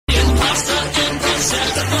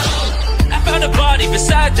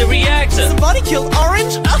had the reactor. Somebody killed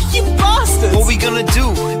Orange? Oh, you bastards! What we gonna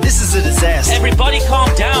do? This is a disaster. Everybody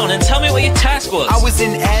calm down and tell me what your task was. I was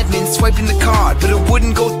in admin swiping the card, but it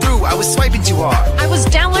wouldn't go through. I was swiping too hard. I was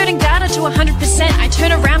downloading data to 100%. I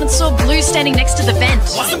turned around and saw Blue standing next to the vent.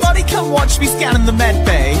 Somebody come watch me scanning the med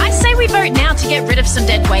bay. I say we vote now to get rid of some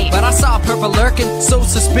dead weight. But I saw Purple lurking, so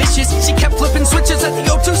suspicious. She kept flipping switches at the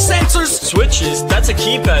O2 sensors. Switches? That's a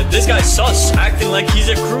keypad. This guy's sus, acting like he's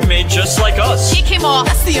a crewmate just like us. Kick him off.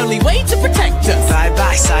 That's the only way to protect us.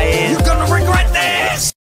 Bye-bye, Cyan. You're gonna regret this!